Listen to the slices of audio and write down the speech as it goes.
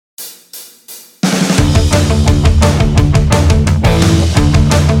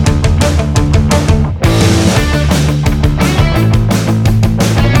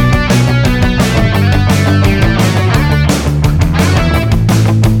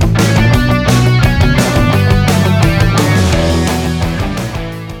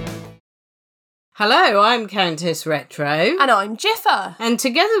Hello, I'm Countess Retro. And I'm Jiffer. And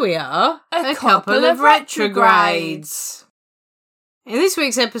together we are a couple of retrogrades. In this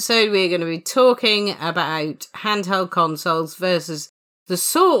week's episode, we're going to be talking about handheld consoles versus the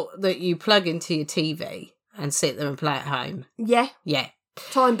sort that you plug into your TV and sit there and play at home. Yeah. Yeah.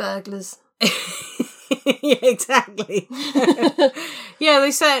 Time burglars. Yeah, exactly. Yeah, they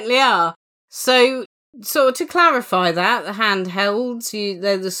certainly are. So, sort of to clarify that, the handhelds,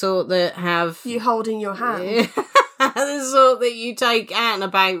 they're the sort that have... You hold in your hand. The sort that you take out and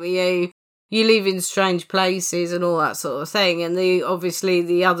about with you. You live in strange places and all that sort of thing. And obviously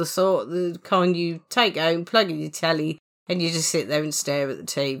the other sort, the kind you take home, plug in your telly, and you just sit there and stare at the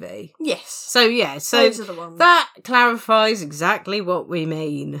TV. Yes. So those are the ones. That clarifies exactly what we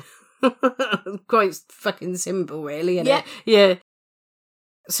mean. Quite fucking simple, really, isn't it? Yeah.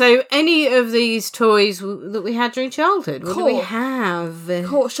 So, any of these toys that we had during childhood, what do we have?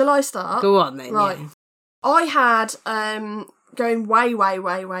 Shall I start? Go on then. Right. Yeah. I had, going way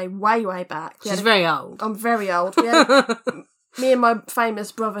back. She's very old. I'm very old. We had, me and my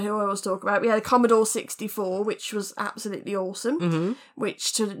famous brother, who I always talk about, we had a Commodore 64, which was absolutely awesome,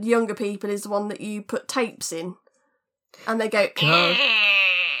 which to younger people is the one that you put tapes in, and they go...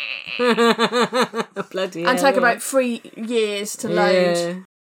 Bloody and hell, take about 3 years to load. Yeah.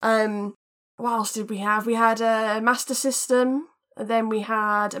 What else did we have? We had a Master System, and then we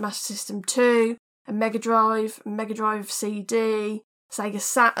had a Master System 2, a Mega Drive CD, Sega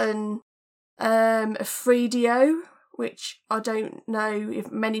Saturn, a 3DO, which I don't know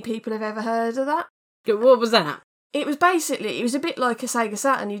if many people have ever heard of that. What was that? It was a bit like a Sega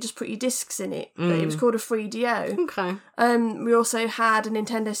Saturn, you just put your discs in it, but it was called a 3DO. Okay. We also had a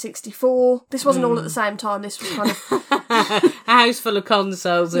Nintendo 64. This wasn't all at the same time, this was kind of... A house full of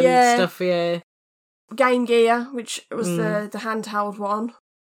consoles and stuff, yeah. Game Gear, which was the handheld one.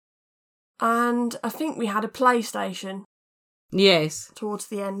 And I think we had a PlayStation. Yes. Towards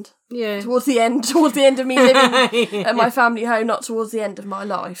the end. Yeah. Towards the end of me living at my family home, not towards the end of my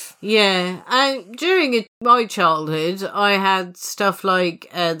life. Yeah. And during my childhood, I had stuff like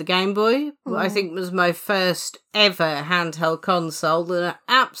the Game Boy, I think was my first ever handheld console, and an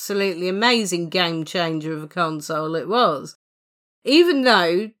absolutely amazing game changer of a console it was. Even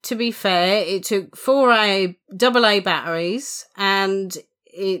though, to be fair, it took 4 AA batteries and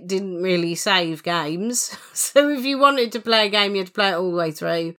it didn't really save games. So if you wanted to play a game, you had to play it all the way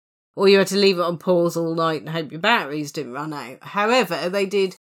through, or you had to leave it on pause all night and hope your batteries didn't run out. However, they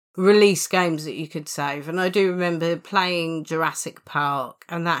did release games that you could save, and I do remember playing Jurassic Park,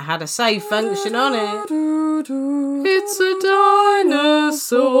 and that had a save function on it. It's a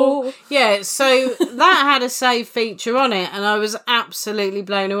dinosaur. Yeah, so that had a save feature on it, and I was absolutely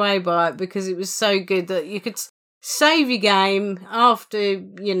blown away by it because it was so good that you could save your game after,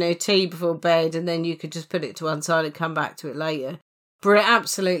 tea before bed, and then you could just put it to one side and come back to it later.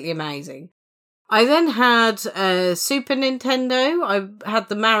 Absolutely amazing. I then had Super Nintendo. I had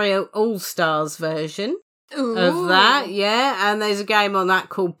the Mario All-Stars version of that, yeah, and there's a game on that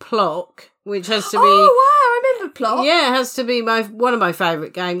called Plock, which has to be... Oh, wow, I remember Plock. Yeah, it has to be one of my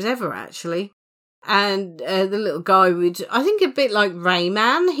favourite games ever, actually. And the little guy would, I think a bit like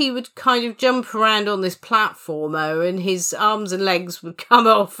Rayman, he would kind of jump around on this platformer and his arms and legs would come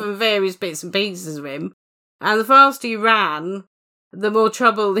off and various bits and pieces of him. And the faster you ran, the more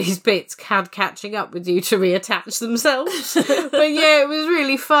trouble these bits had catching up with you to reattach themselves. But yeah, it was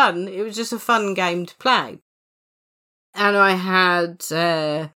really fun. It was just a fun game to play. And I had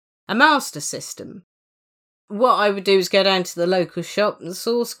a Master System. What I would do is go down to the local shop and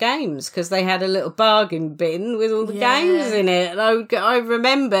source games because they had a little bargain bin with all the games in it. And I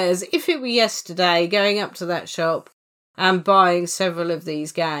remember, as if it were yesterday, going up to that shop and buying several of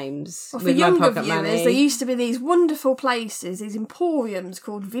these games with my pocket money. There used to be these wonderful places, these emporiums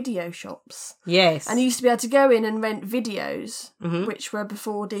called video shops. Yes. And you used to be able to go in and rent videos, which were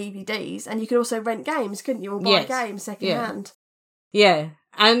before DVDs, and you could also rent games, couldn't you? Or buy games second hand. Yeah.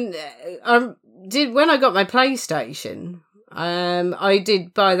 And when I got my PlayStation, I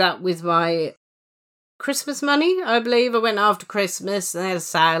did buy that with my Christmas money, I believe. I went after Christmas and they had a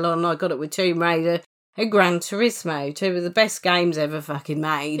sale on. I got it with Tomb Raider and Gran Turismo, 2 of the best games ever fucking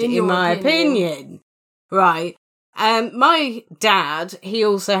made, in my opinion. Right. My dad, he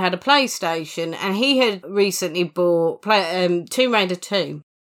also had a PlayStation, and he had recently bought Tomb Raider 2.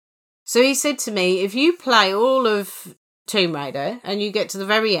 So he said to me, if you play all of Tomb Raider and you get to the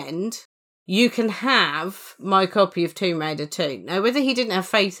very end, you can have my copy of Tomb Raider 2. Now, whether he didn't have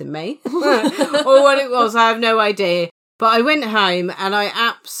faith in me or what it was, I have no idea. But I went home and I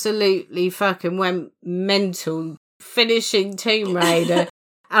absolutely fucking went mental finishing Tomb Raider.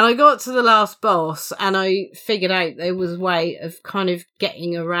 And I got to the last boss and I figured out there was a way of kind of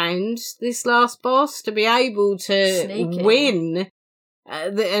getting around this last boss to be able to win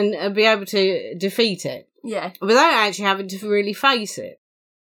and be able to defeat it. Yeah. Without actually having to really face it.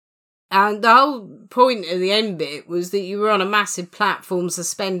 And the whole point of the end bit was that you were on a massive platform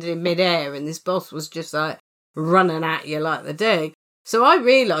suspended in midair and this boss was just like running at you like the dig. So I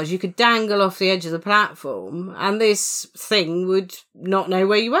realised you could dangle off the edge of the platform and this thing would not know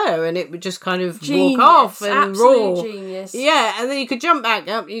where you were and it would just kind of walk off and roar. Genius. Yeah, and then you could jump back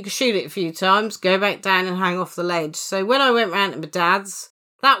up, you could shoot it a few times, go back down and hang off the ledge. So when I went round to my dad's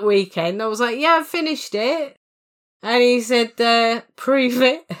that weekend, I was like, yeah, I finished it. And he said, prove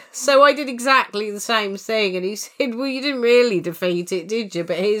it. So I did exactly the same thing. And he said, well, you didn't really defeat it, did you?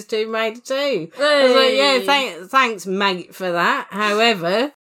 But here's Tomb Raider 2. Hey. I was like, yeah, thanks, mate, for that.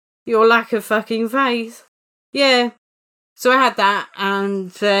 However, your lack of fucking faith. Yeah. So I had that.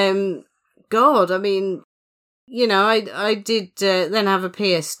 And, God, I mean, you know, I did then have a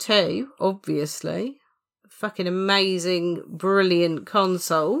PS2, obviously. Fucking amazing, brilliant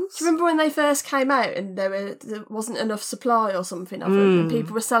consoles. Do you remember when they first came out and there wasn't enough supply or something of them, and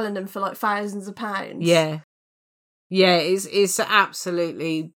people were selling them for like thousands of pounds? Yeah, yeah, it's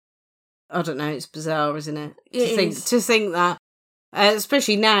absolutely, I don't know, it's bizarre, isn't it? To think that,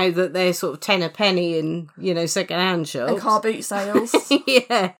 especially now that they're sort of 10 a penny in, you know, second-hand shops and car boot sales.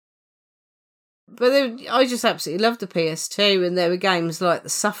 Yeah. But I just absolutely loved the PS2, and there were games like The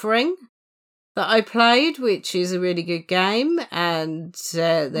Suffering that I played, which is a really good game, and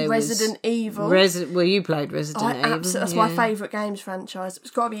there Resident Evil. Well, you played Resident Evil. That's my favourite games franchise.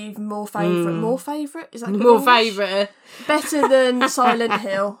 It's got to be even more favourite. More favourite? Is that more favourite? Better than Silent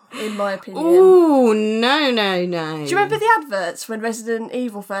Hill, in my opinion. Oh no! Do you remember the adverts when Resident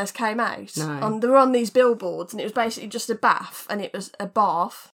Evil first came out? No. They were on these billboards, and it was basically just a bath, and it was a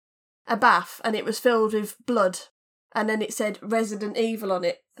bath, and it was filled with blood. And then it said Resident Evil on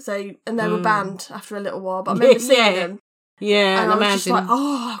it. So, and they were banned after a little while. But I remember seeing them. Yeah, and I was just like,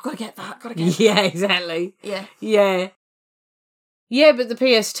 oh, I've got to get that. Yeah, exactly. Yeah. Yeah. Yeah, but the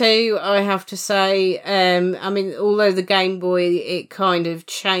PS2, I have to say, I mean, although the Game Boy, it kind of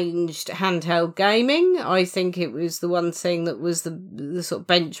changed handheld gaming. I think it was the one thing that was the sort of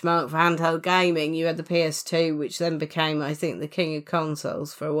benchmark for handheld gaming. You had the PS2, which then became, I think, the king of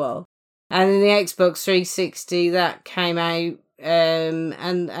consoles for a while. And then the Xbox 360, that came out,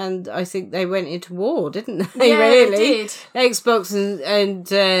 and I think they went into war, didn't they, really? They did. Xbox and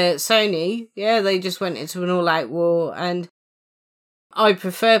Sony, yeah, they just went into an all-out war, and I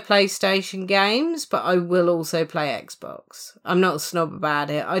prefer PlayStation games, but I will also play Xbox. I'm not a snob about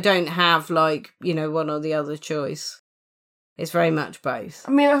it. I don't have, like, you know, one or the other choice. It's very much both.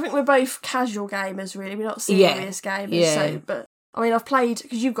 I mean, I think we're both casual gamers, really. We're not serious gamers, so, but... I mean, I've played,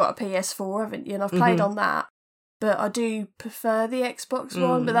 because you've got a PS4, haven't you? And I've played on that. But I do prefer the Xbox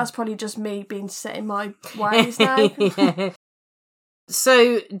One, but that's probably just me being set in my ways now. Yeah.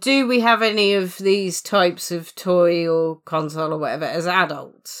 So, do we have any of these types of toy or console or whatever as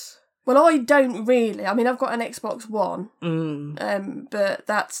adults? Well, I don't really. I mean, I've got an Xbox One, but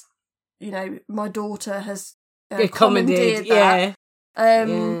that's, you know, my daughter has commandeered that. Yeah.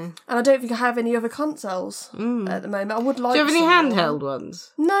 And I don't think I have any other consoles at the moment. I would like. Do you have any handheld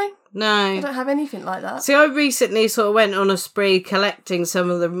ones? No. I don't have anything like that. See, I recently sort of went on a spree collecting some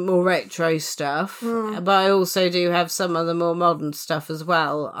of the more retro stuff, but I also do have some of the more modern stuff as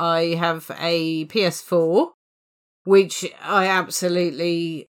well. I have a PS4, which I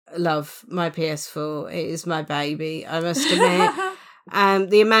absolutely love. My PS4, it is my baby, I must admit.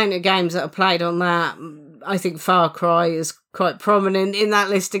 The amount of games that I played on that, I think Far Cry is quite prominent in that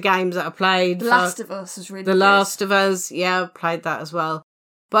list of games that I played. The Last of Us is really good. The Last of Us, yeah, I played that as well.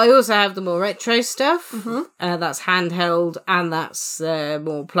 But I also have the more retro stuff. That's handheld, and that's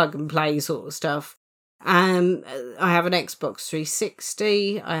more plug and play sort of stuff. I have an Xbox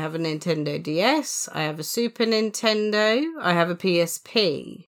 360. I have a Nintendo DS. I have a Super Nintendo. I have a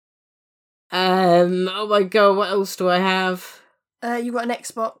PSP. Oh my god, what else do I have? You got an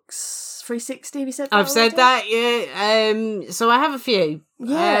Xbox 360, have you said that I've already? said that, yeah. So I have a few.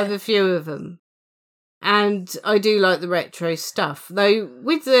 Yeah. I have a few of them. And I do like the retro stuff. Though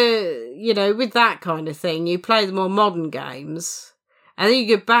with with that kind of thing, you play the more modern games, and then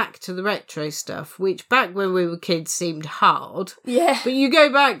you go back to the retro stuff, which back when we were kids seemed hard. Yeah. But you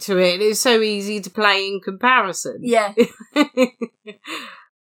go back to it, and it's so easy to play in comparison. Yeah.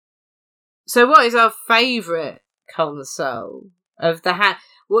 So what is our favourite console? Of the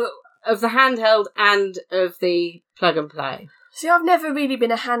handheld and of the plug and play. See, I've never really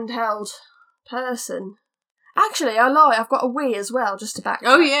been a handheld person. Actually, I lie. I've got a Wii as well, just to back.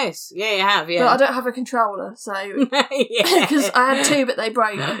 Oh, yes. Yeah, you have, yeah. But I don't have a controller, so... Yeah. Because I had two, but they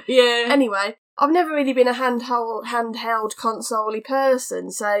broke. Yeah. Anyway, I've never really been a handheld console-y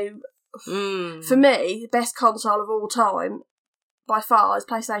person, so... For me, the best console of all time, by far, is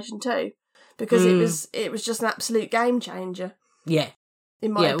PlayStation 2. Because it was just an absolute game changer. Yeah.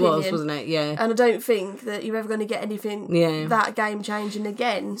 In my opinion. Yeah, it was, wasn't it? Yeah. And I don't think that you're ever going to get anything that game-changing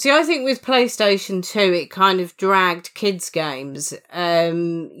again. See, I think with PlayStation 2, it kind of dragged kids' games,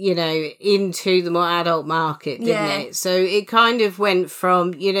 into the more adult market, didn't it? So it kind of went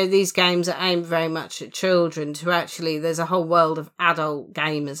from, these games are aimed very much at children to actually there's a whole world of adult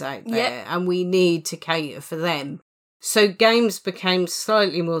gamers out there, and we need to cater for them. So games became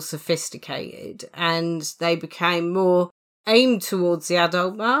slightly more sophisticated, and they became more aimed towards the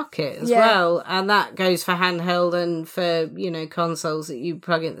adult market as well, and that goes for handheld and for consoles that you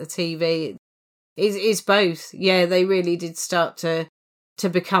plug into the TV. It's both. Yeah, they really did start to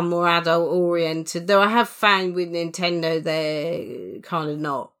become more adult oriented. Though I have found with Nintendo they're kind of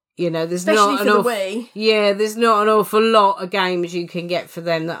not. There's especially not for the Wii. Yeah, there's not an awful lot of games you can get for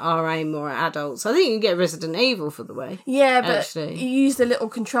them that are aimed more at adults. I think you can get Resident Evil for the Wii. Yeah, but actually, you use the little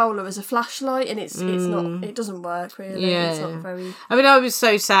controller as a flashlight, and it's not. It doesn't work really. Yeah. It's not very. I mean, I was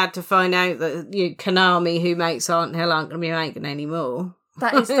so sad to find out that Konami, who makes Silent Hill, aren't going to be making any more.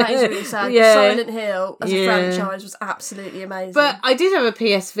 That is really sad. Yeah. Silent Hill as a franchise was absolutely amazing. But I did have a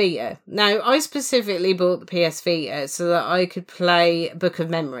PS Vita. Now, I specifically bought the PS Vita so that I could play Book of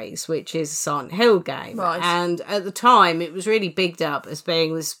Memories, which is a Silent Hill game. Right. And at the time, it was really bigged up as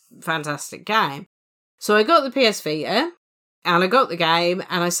being this fantastic game. So I got the PS Vita, and I got the game,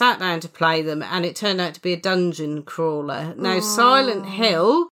 and I sat down to play them, and it turned out to be a dungeon crawler. Now, Silent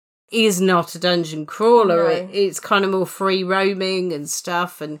Hill is not a dungeon crawler. No. It's kind of more free roaming and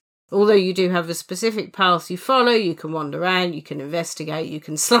stuff, and although you do have a specific path you follow, you can wander around, you can investigate, you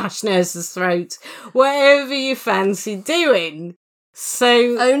can slash nurses' throats, whatever you fancy doing.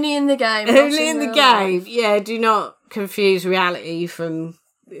 So only in the game. Only in the game. Yeah, do not confuse reality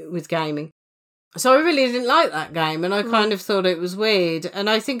with gaming. So I really didn't like that game, and I kind of thought it was weird, and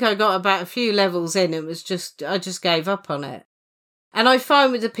I think I got about a few levels in, I just gave up on it. And I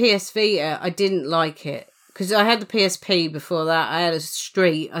find with the PS Vita, I didn't like it. Because I had the PSP before that. I had a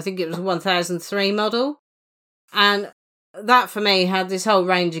Street. I think it was a 1003 model. And that, for me, had this whole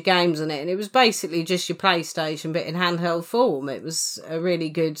range of games on it. And it was basically just your PlayStation, but in handheld form. It was a really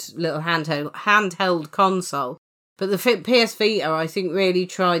good little handheld console. But the PS Vita, I think, really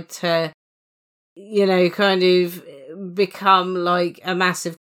tried to, kind of become like a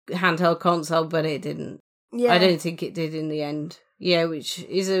massive handheld console, but it didn't. Yeah. I don't think it did in the end. Yeah, which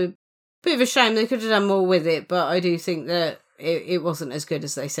is a bit of a shame. They could have done more with it, but I do think that it wasn't as good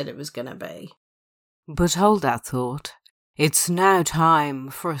as they said it was going to be. But hold that thought. It's now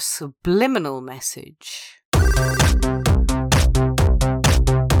time for a subliminal message.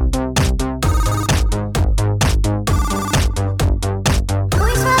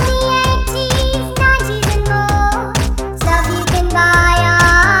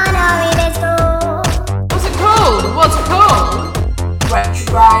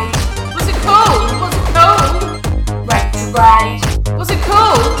 Retrograde. What's it called? What's it called? Retrograde. What's it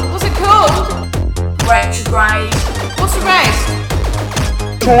called? What's it called? Retrograde. What's the rest?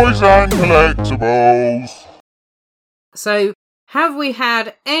 Toys and collectibles. So, have we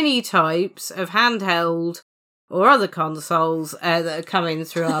had any types of handheld or other consoles that are coming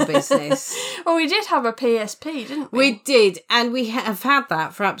through our business? Well, we did have a PSP, didn't we? We did, and we have had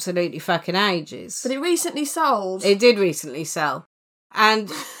that for absolutely fucking ages. But it recently sold. It did recently sell.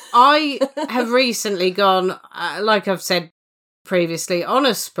 And I have recently gone, like I've said previously, on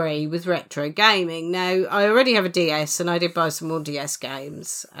a spree with retro gaming. Now, I already have a DS, and I did buy some more DS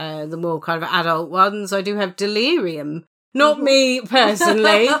games, the more kind of adult ones. I do have Delirium. Not me,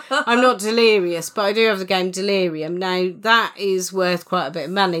 personally. I'm not delirious, but I do have the game Delirium. Now, that is worth quite a bit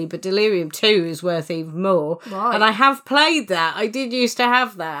of money, but Delirium 2 is worth even more. Right. And I have played that. I did used to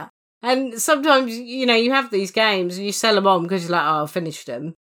have that. And sometimes, you have these games and you sell them on because you're like, oh, I've finished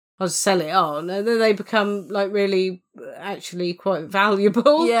them. I'll just sell it on. And then they become, like, really, actually quite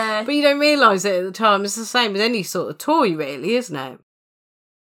valuable. Yeah. But you don't realise it at the time. It's the same with any sort of toy, really, isn't it?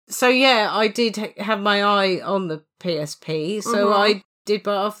 So, yeah, I did have my eye on the PSP, so I did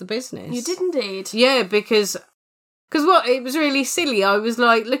buy it off the business. You did indeed. Yeah, because it was really silly. I was,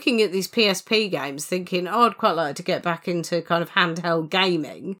 like, looking at these PSP games thinking, oh, I'd quite like to get back into kind of handheld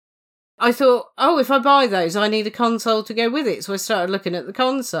gaming. I thought, oh, if I buy those, I need a console to go with it. So I started looking at the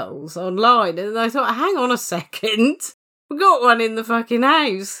consoles online, and I thought, hang on a second. We've got one in the fucking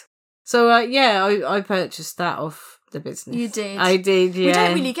house. So, I purchased that off the business. You did? I did, yeah. We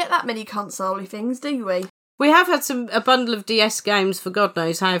don't really get that many console-y things, do we? We have had a bundle of DS games for God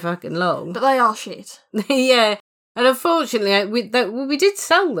knows how fucking long. But they are shit. Yeah. And unfortunately, we did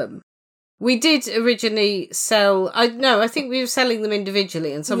sell them. We did originally sell... I think we were selling them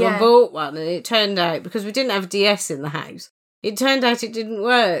individually and someone bought one and it turned out, because we didn't have a DS in the house, it turned out it didn't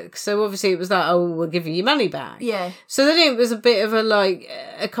work. So obviously it was like, oh, we'll give you your money back. Yeah. So then it was a bit of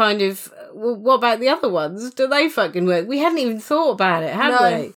a kind of, well, what about the other ones? Do they fucking work? We hadn't even thought about it,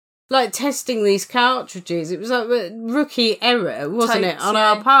 had we? Like testing these cartridges. It was like a rookie error, wasn't it, on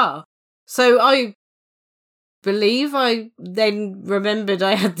our part? So I believe I then remembered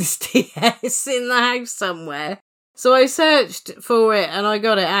I had this DS in the house somewhere. So I searched for it and I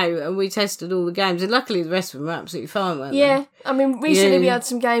got it out and we tested all the games. And luckily the rest of them were absolutely fine, weren't they? Yeah. I mean, recently we had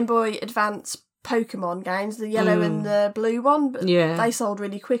some Game Boy Advance Pokemon games, the yellow and the blue one, but they sold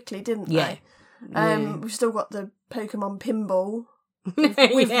really quickly, didn't they? We've still got the Pokemon Pinball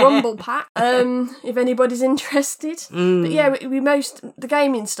with Rumble Pack, if anybody's interested. But yeah, the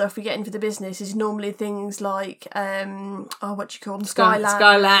gaming stuff we get in for the business is normally things like what you call them,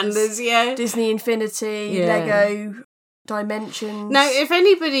 Skylanders, Disney Infinity, Lego Dimensions. Now, if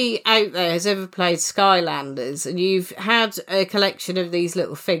anybody out there has ever played Skylanders and you've had a collection of these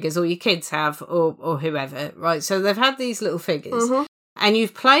little figures, or your kids have, or whoever, right? So they've had these little figures. And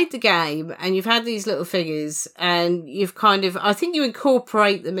you've played the game and you've had these little figures and you've I think you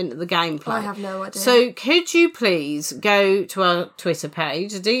incorporate them into the gameplay. I have no idea. So could you please go to our Twitter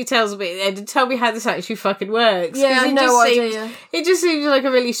page, the details of it, and tell me how this actually fucking works? Yeah, I have no idea. It just seems like a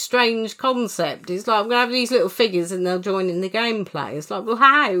really strange concept. It's like, I'm going to have these little figures and they'll join in the gameplay. It's like, well,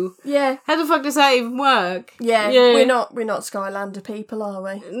 how? Yeah. How the fuck does that even work? Yeah. We're not Skylander people, are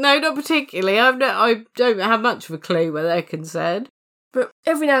we? No, not particularly. I don't have much of a clue where they're concerned. But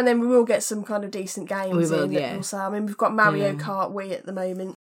every now and then we will get some kind of decent games that we'll sell. I mean, we've got Mario Kart Wii at the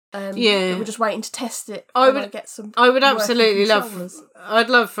moment. But we're just waiting to test it. I would absolutely I'd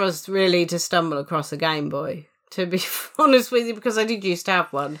love for us really to stumble across a Game Boy, to be honest with you, because I did used to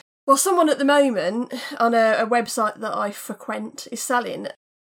have one. Well, someone at the moment on a website that I frequent is selling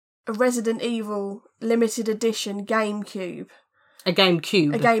a Resident Evil limited edition GameCube. A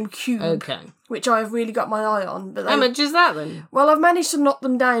GameCube? A GameCube. Okay. Which I've really got my eye on. But how much is that then? Well, I've managed to knock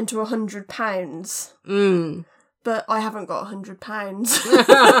them down to £100. But I haven't got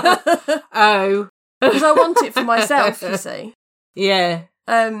 £100. Oh. Because I want it for myself, you see. Yeah.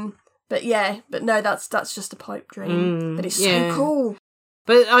 But no, that's just a pipe dream. But it's so cool.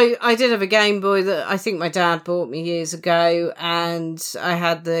 But I did have a Game Boy that I think my dad bought me years ago, and I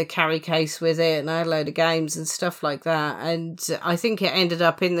had the carry case with it, and I had a load of games and stuff like that. And I think it ended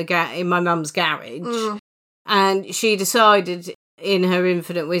up in my mum's garage, and she decided, in her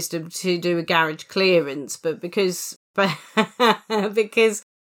infinite wisdom, to do a garage clearance. But because they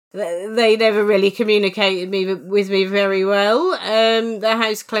never really communicated with me very well, the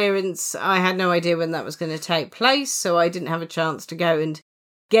house clearance, I had no idea when that was going to take place, so I didn't have a chance to go and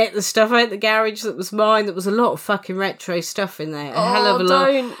get the stuff out the garage that was mine. There was a lot of fucking retro stuff in there. A hell of a lot.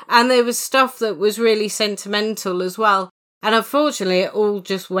 And there was stuff that was really sentimental as well. And unfortunately, it all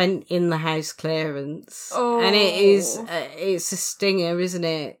just went in the house clearance. Oh. And it's a stinger, isn't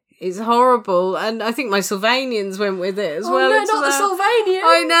it? It's horrible. And I think my Sylvanians went with it as well. No, not the Sylvanians.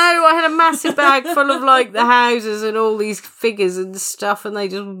 I know. I had a massive bag full of like the houses and all these figures and stuff, and they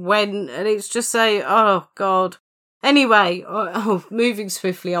just went. And it's just oh God. Anyway, moving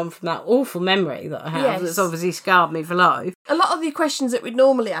swiftly on from that awful memory that I have that's obviously scarred me for life. A lot of the questions that we'd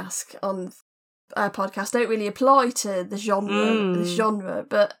normally ask on our podcast don't really apply to this genre.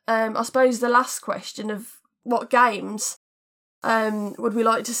 But I suppose the last question of what games would we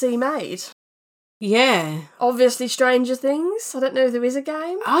like to see made? Yeah. Obviously Stranger Things. I don't know if there is a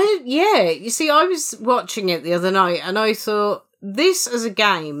game. You see, I was watching it the other night and I thought this as a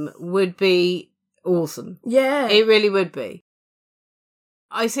game would be awesome. Yeah. It really would be.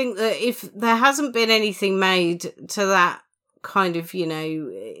 I think that if there hasn't been anything made to that kind of,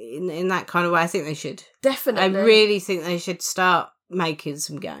 in that kind of way, I think they should. Definitely. I really think they should start making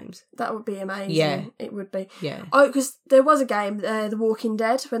some games. That would be amazing. Yeah. It would be. Yeah. Oh, because there was a game, The Walking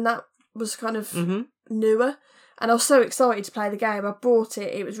Dead, when that was kind of newer. And I was so excited to play the game. I bought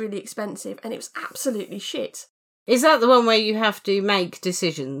it. It was really expensive. And it was absolutely shit. Is that the one where you have to make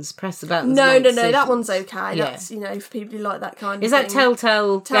decisions, press the buttons? No, decisions? that one's okay. Yeah. That's, for people who like that kind of thing. Is that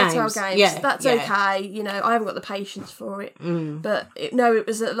Telltale games? Yeah, that's okay. I haven't got the patience for it. But it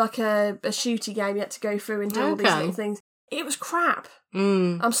was like a shooty game. You had to go through and do all these little things. It was crap.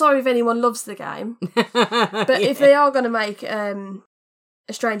 I'm sorry if anyone loves the game. But if they are going to make a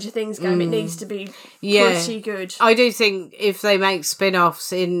a Stranger Things game, it needs to be pretty good. I do think if they make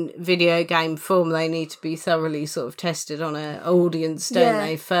spin-offs in video game form, they need to be thoroughly sort of tested on an audience, don't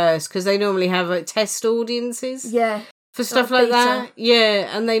they, first? Because they normally have test audiences. Yeah. For stuff like that,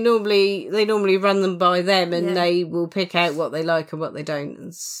 and they normally run them by them, and they will pick out what they like and what they don't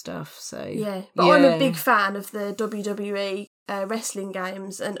and stuff. So but I'm a big fan of the WWE wrestling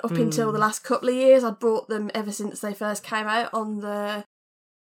games, and up until the last couple of years, I'd bought them ever since they first came out on the,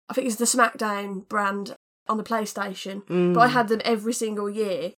 I think it's the SmackDown brand on the PlayStation. But I had them every single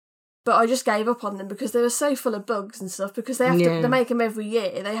year. But I just gave up on them because they were so full of bugs and stuff. Because they have to, they make them every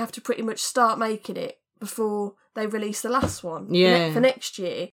year. They have to pretty much start making it before they release the last one for next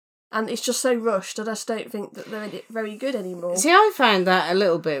year. And it's just so rushed, I just don't think that they're very good anymore. See, I found that a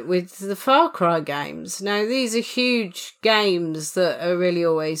little bit with the Far Cry games. Now, these are huge games that are really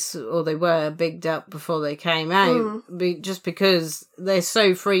always, or they were, bigged up before they came out. Just because they're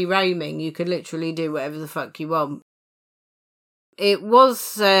so free roaming, you could literally do whatever the fuck you want. It was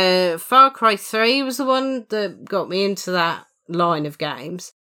Far Cry 3 was the one that got me into that line of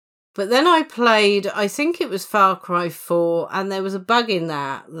games. But then I played, I think it was Far Cry 4, and there was a bug in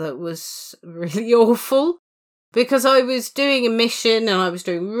that was really awful. Because I was doing a mission and I was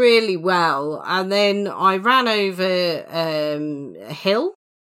doing really well, and then I ran over a hill,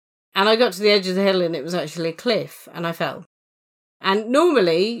 and I got to the edge of the hill and it was actually a cliff, and I fell. And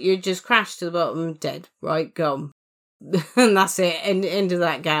normally you just crash to the bottom, dead, right, gone. And that's it, end of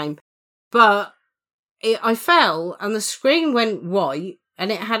that game. But I fell and the screen went white,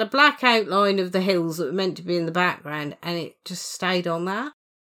 and it had a black outline of the hills that were meant to be in the background, and it just stayed on that.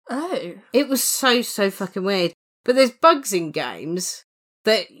 Oh. It was so fucking weird. But there's bugs in games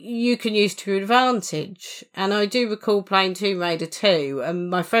that you can use to your advantage. And I do recall playing Tomb Raider 2, and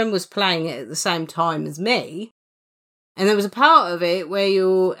my friend was playing it at the same time as me. And there was a part of it where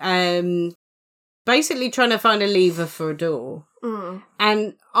you're basically trying to find a lever for a door.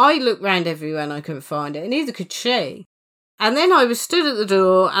 And I looked round everywhere and I couldn't find it, and neither could she. And then I was stood at the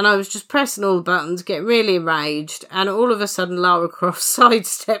door and I was just pressing all the buttons, getting really enraged, and all of a sudden Lara Croft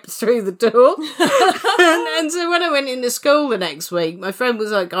sidestepped through the door. and so when I went into school the next week, my friend was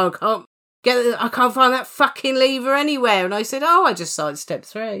like, oh, I can't find that fucking lever anywhere. And I said, oh, I just sidestepped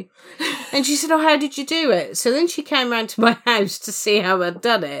through. And she said, oh, how did you do it? So then she came round to my house to see how I'd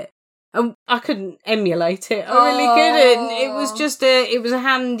done it. And I couldn't emulate it. I really couldn't. It was just it was a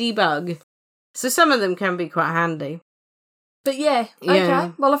handy bug. So some of them can be quite handy. But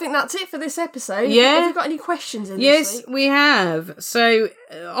okay. Well, I think that's it for this episode. Yeah. Have you got any questions in this Yes, week? we have. So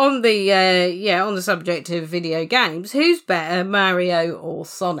on the subject of video games, who's better, Mario or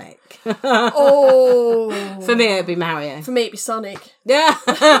Sonic? Oh. For me, it'd be Mario. For me, it'd be Sonic. Yeah.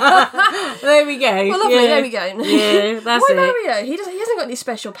 There we go. Well, lovely. There we go. Yeah, that's Why it. Mario? He hasn't got any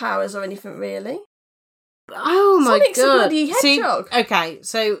special powers or anything, really. Oh my Sonic's god! a bloody hedgehog. Okay,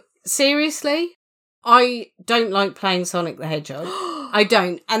 so seriously, I don't like playing Sonic the Hedgehog. I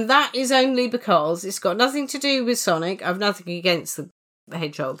don't. And that is only because it's got nothing to do with Sonic. I've nothing against the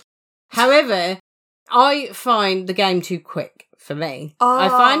Hedgehog. However, I find the game too quick for me. I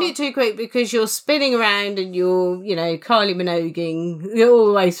find it too quick because you're spinning around and you're, Kylie Minoguing all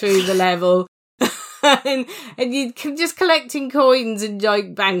the way through the level. and you're just collecting coins and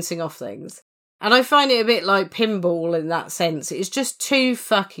like bouncing off things. And I find it a bit like pinball in that sense. It's just too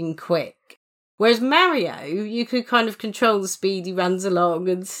fucking quick. Whereas Mario, you could kind of control the speed he runs along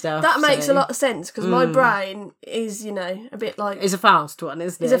and stuff. That makes a lot of sense, because my brain is, a bit like... It's a fast one,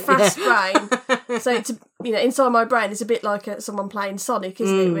 isn't it? It's a fast brain. So, it's inside my brain, it's a bit like someone playing Sonic,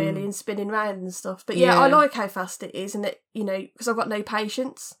 isn't it, really, and spinning around and stuff. But I like how fast it is, and it, because I've got no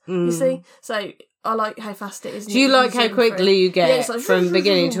patience, you see? So, I like how fast it is. Do you like how quickly you get like, from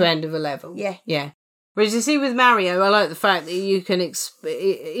beginning to end of a level? Yeah. Yeah. Whereas you see with Mario, I like the fact that you can,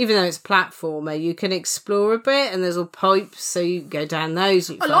 even though it's a platformer, you can explore a bit, and there's all pipes, so you go down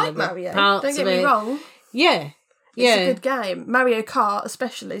those. I like Mario, don't get me wrong. Yeah. It's a good game. Mario Kart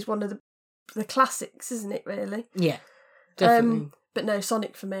especially is one of the classics, isn't it, really? Yeah, definitely. But no,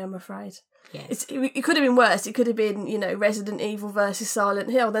 Sonic for me, I'm afraid. Yeah. It could have been worse. It could have been, Resident Evil versus Silent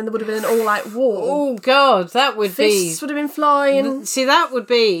Hill. Then there would have been an all-out war. Oh, God, that would Fists would have been flying. See, that would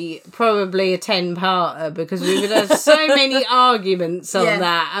be probably a 10-parter, because we would have so many arguments on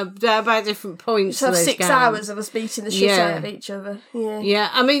that about different points. Just have 6 hours of us beating the shit out of each other. Yeah. Yeah,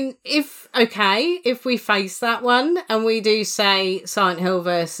 I mean, if we face that one and we do say Silent Hill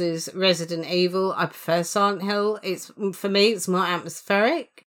versus Resident Evil, I prefer Silent Hill. For me, it's more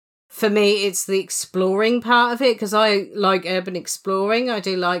atmospheric. For me, it's the exploring part of it, because I like urban exploring. I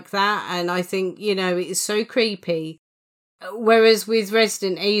do like that. And I think, it is so creepy Whereas with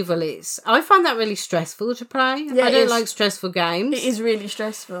Resident Evil, I find that really stressful to play. Yeah, I don't like stressful games. It is really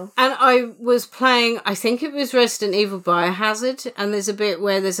stressful. And I was playing, I think it was Resident Evil Biohazard, and there's a bit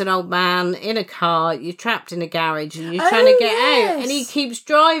where there's an old man in a car, you're trapped in a garage, and you're trying to get out, and he keeps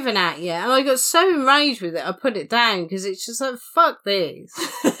driving at you. And I got so enraged with it, I put it down, because it's just like, fuck this.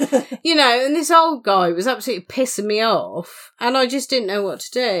 And this old guy was absolutely pissing me off, and I just didn't know what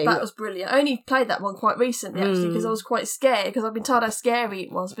to do. That was brilliant. I only played that one quite recently, actually, because I was quite scared, because I've been told how scary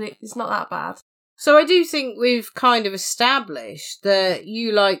it was, but it's not that bad. So I do think we've kind of established that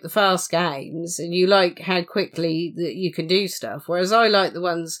you like the fast games and you like how quickly that you can do stuff, whereas I like the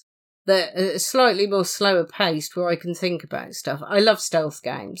ones that are slightly more slower paced where I can think about stuff. I love stealth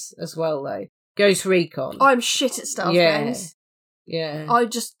games as well, though. Ghost Recon. I'm shit at stealth games. Yeah.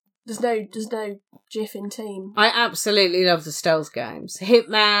 There's no Jiff in team. I absolutely love the stealth games.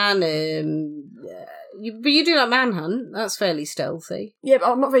 Hitman, but you do like Manhunt. That's fairly stealthy. Yeah,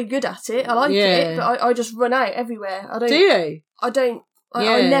 but I'm not very good at it. I like it, but I just run out everywhere. I don't. Do you? I don't.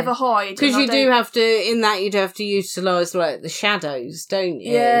 I never hide. Because you do have to, in that you'd have to utilise like the shadows, don't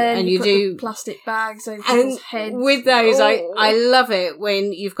you? Yeah, and you put do plastic bags over people's heads. With those, I love it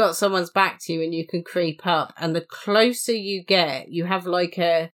when you've got someone's back to you and you can creep up, and the closer you get, you have like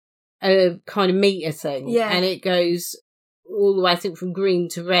a kind of meter thing, and it goes all the way, I think, from green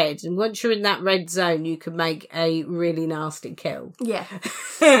to red. And once you're in that red zone, you can make a really nasty kill. Yeah.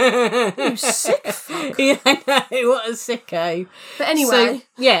 You sick fuck. Yeah, I know. What a sicko. But anyway.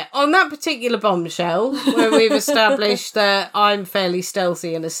 So, on that particular bombshell, where we've established that I'm fairly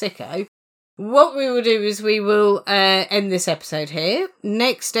stealthy and a sicko, what we will do is we will end this episode here.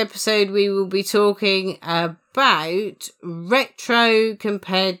 Next episode, we will be talking about retro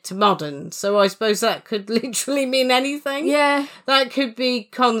compared to modern. So I suppose that could literally mean anything. Yeah. That could be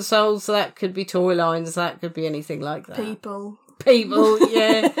consoles, that could be toy lines, that could be anything like that. People,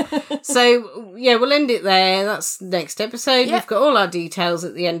 yeah. So, we'll end it there. That's the next episode. Yep. We've got all our details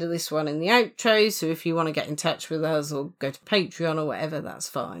at the end of this one in the outro, so if you want to get in touch with us or go to Patreon or whatever, that's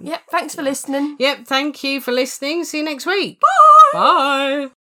fine. Yep, thanks for listening. Yep, thank you for listening. See you next week. Bye!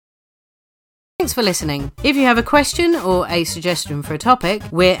 Bye! Thanks for listening. If you have a question or a suggestion for a topic,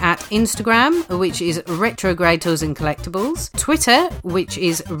 we're at Instagram, which is Retrograde Toys and Collectibles, Twitter, which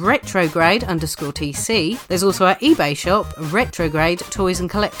is retrograde_TC. There's also our eBay shop, Retrograde Toys and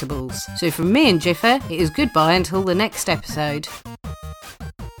Collectibles. So from me and Jiffer, it is goodbye until the next episode.